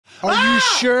Are you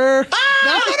sure?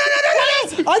 No.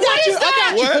 What is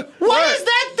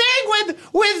that thing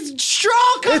with straw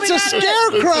coming It's a out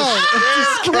scarecrow. It's a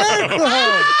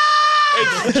scarecrow.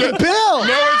 Bill.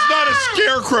 No, it's not a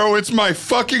scarecrow. It's my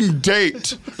fucking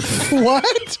date.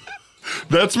 What?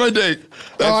 That's my date.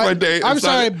 That's my date. I'm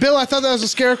sorry, Bill. I thought that was a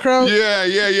scarecrow.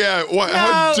 Yeah.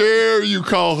 How dare you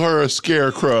call her a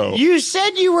scarecrow? You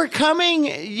said you were coming.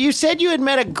 You said you had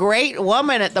met a great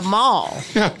woman at the mall.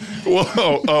 Yeah.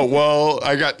 Well,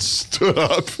 I got stood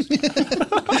up.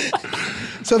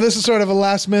 So this is sort of a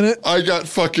last minute. I got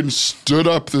fucking stood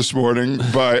up this morning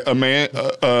by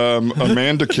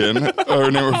Amandakin. Her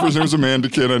name was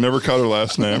Amandakin. I never caught her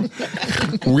last name.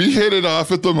 We hit it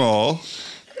off at the mall.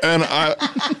 And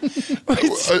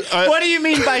what do you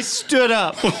mean by stood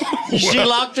up? She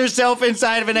locked herself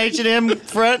inside of an H&M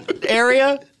front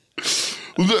area?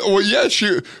 Well, yeah,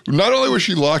 not only was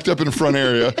she locked up in the front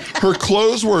area, her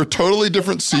clothes were a totally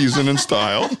different season and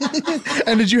style.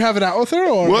 And did you have it out with her?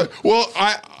 Or? What? Well,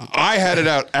 I had it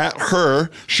out at her.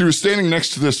 She was standing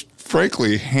next to this,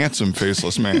 frankly, handsome,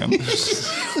 faceless man.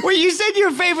 Well, you said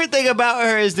your favorite thing about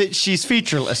her is that she's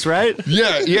featureless, right?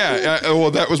 Yeah.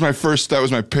 Well, that was my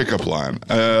pickup line.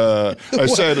 I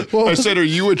said, "Are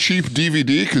you a cheap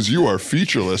DVD? Because you are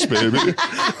featureless, baby."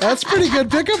 That's pretty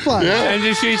good pickup line. Yeah. And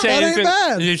did she say that ain't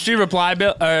bad. Did she reply,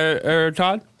 Bill or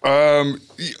Todd?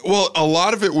 Well, a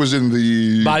lot of it was in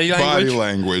the body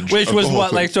language, which was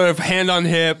what, like, sort of hand on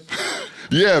hip.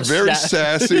 Yeah, very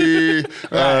sassy.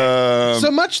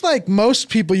 So much like most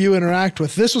people you interact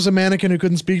with, this was a mannequin who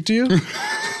couldn't speak to you?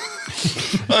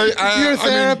 You're a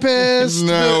therapist,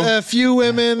 no. a few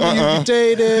women you've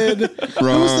dated. Who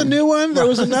was the new one? There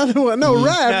was another one. No,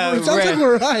 right. It sounds like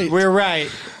we're right. We're right.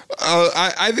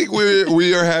 I think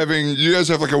we are having, you guys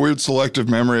have like a weird selective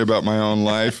memory about my own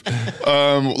life.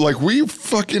 Like we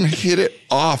fucking hit it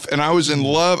off and I was in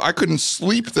love. I couldn't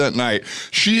sleep that night.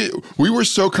 We were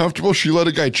so comfortable. She let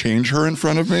a guy change her in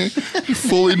front of me,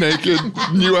 fully naked,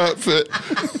 new outfit.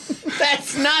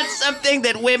 That's not something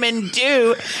that women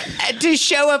do to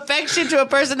show affection to a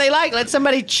person they like. Let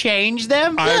somebody change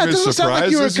them. Yeah, it doesn't sound like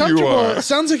you were comfortable. It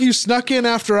sounds like you snuck in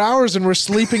after hours and were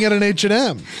sleeping at an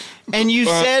H&M. And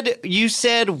you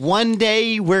said one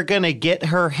day we're gonna get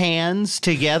her hands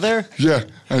together. Yeah,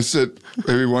 I said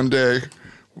maybe one day.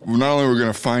 Not only are we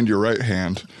going to find your right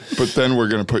hand, but then we're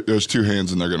going to put those two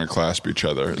hands and they're going to clasp each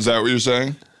other. Is that what you're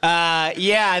saying?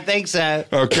 Yeah, I think so.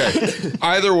 Okay.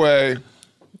 Either way,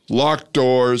 locked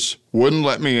doors, wouldn't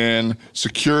let me in.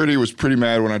 Security was pretty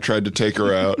mad when I tried to take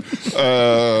her out.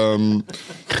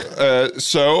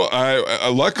 So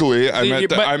luckily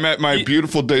I met my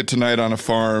beautiful date tonight on a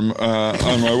farm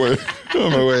on my way in.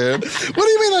 What do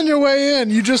you mean on your way in?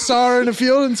 You just saw her in a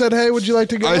field and said, "Hey, would you like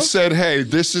to go?" I said, "Hey,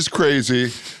 this is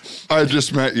crazy. I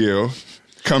just met you.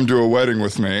 Come to a wedding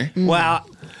with me." Well,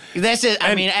 this is,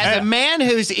 I mean, as a man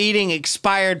who's eating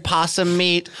expired possum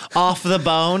meat off the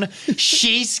bone,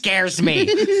 she scares me.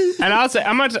 And I'll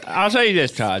tell you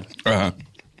this, Todd. Uh-huh.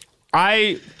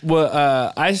 I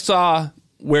saw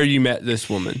where you met this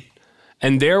woman,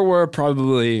 and there were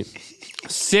probably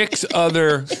 6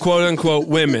 other quote unquote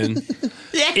women,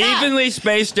 evenly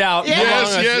spaced out.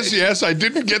 Yes. I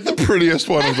didn't get the prettiest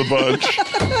one of the bunch.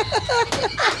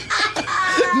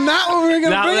 Not what we were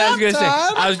going to bring up,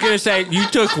 Todd. I was going to say, you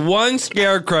took one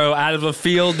scarecrow out of a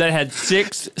field that had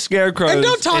 6 scarecrows. And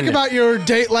don't talk about your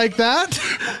date like that.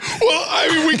 Well, I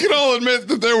mean, we can all admit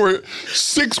that there were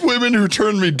 6 women who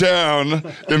turned me down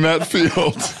in that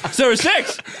field. So there were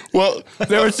 6. Well,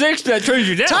 there were 6 that turned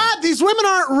you down. Todd, these women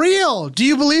aren't real. Do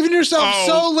you believe in yourself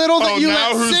so little that you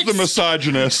now let who's 6... the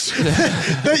misogynist?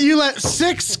 that you let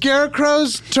 6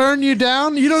 scarecrows turn you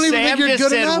down? You don't even think you're good enough?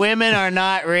 Sam just said women are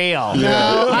not real.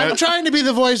 No, I'm trying to be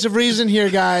the voice of reason here,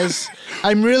 guys.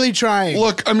 I'm really trying.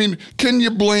 Look, I mean, can you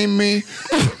blame me?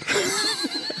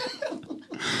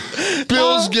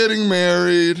 Bill's getting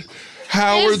married.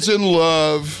 Howard's in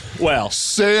love. Well,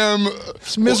 Sam...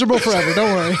 It's miserable forever.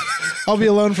 Don't worry. I'll be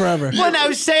alone forever. Well,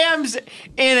 no, Sam's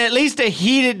in at least a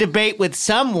heated debate with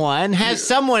someone, has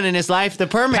someone in his life, the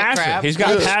permit crab. He's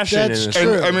got passion That's in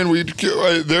true. his. And, I mean,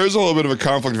 there's a little bit of a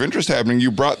conflict of interest happening. You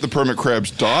brought the permit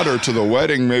crab's daughter to the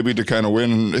wedding maybe to kind of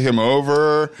win him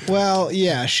over. Well,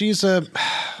 yeah, she's a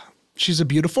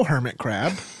beautiful hermit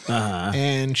crab.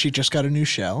 And she just got a new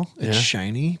shell. It's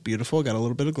shiny, beautiful, got a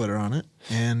little bit of glitter on it.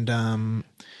 And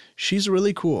she's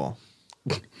really cool.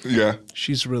 Yeah.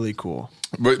 She's really cool.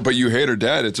 But you hate her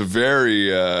dad. It's a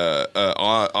very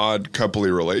odd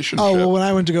coupley relationship. Oh, well, when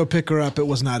I went to go pick her up, it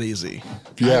was not easy.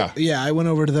 Yeah. I went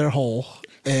over to their hole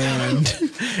and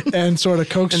sort of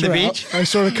coaxed her out. I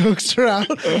sort of coaxed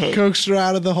her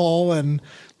out of the hole and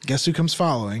Guess who comes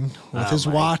following with his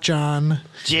watch on?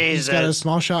 Jesus. He's got a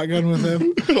small shotgun with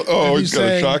him. Oh, he's got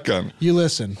a shotgun. You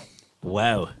listen.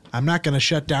 Whoa. I'm not going to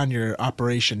shut down your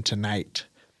operation tonight,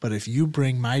 but if you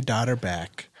bring my daughter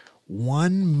back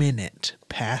 1 minute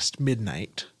past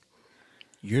midnight,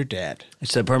 you're dead.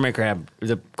 It's a permit crab.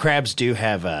 The crabs do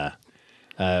have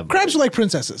Crabs are like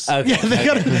princesses. Okay. Yeah,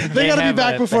 they gotta be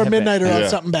back before midnight or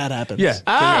else something bad happens. Yeah.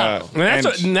 Oh.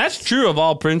 And that's true of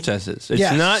all princesses. It's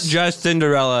Yes. not just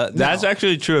Cinderella. That's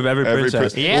actually true of every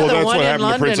princess. Yeah, well, the that's one what in happened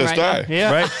London to Princess right Di. now.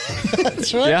 Yeah. Right?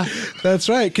 That's right. Yeah. That's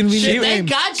right. Convenient name. Thank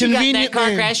God she got in that Convenient car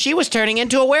name. crash. She was turning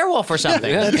into a werewolf or something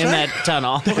in that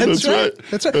tunnel. That's right.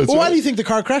 That's right. That's Well, why right. do you think the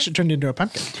car crashed? It turned into a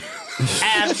pumpkin.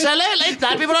 Absolutely. A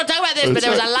lot of people don't talk about this, but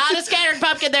there was a lot of scattered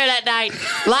pumpkin there that night.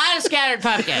 A lot of scattered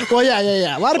pumpkin. Well,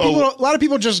 yeah. A lot of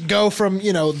people just go from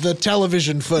the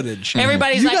television footage.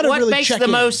 Everybody's You like, gotta what really makes check the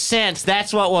in. most sense?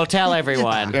 That's what we'll tell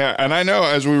everyone. Yeah, and I know,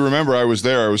 as we remember, I was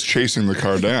there. I was chasing the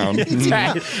car down. That's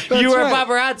right. You were right.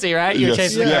 paparazzi, right? You were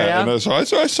chasing the car yeah. down? And so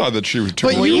I saw that she was But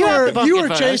turning. you have the were pumpkin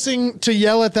photos. chasing to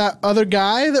yell at that other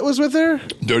guy that was with her.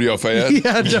 Dodie Al-Fayed?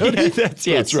 Yeah, Dodie.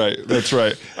 Yes. That's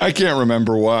right. I can't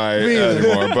remember why Me either.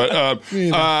 anymore.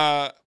 But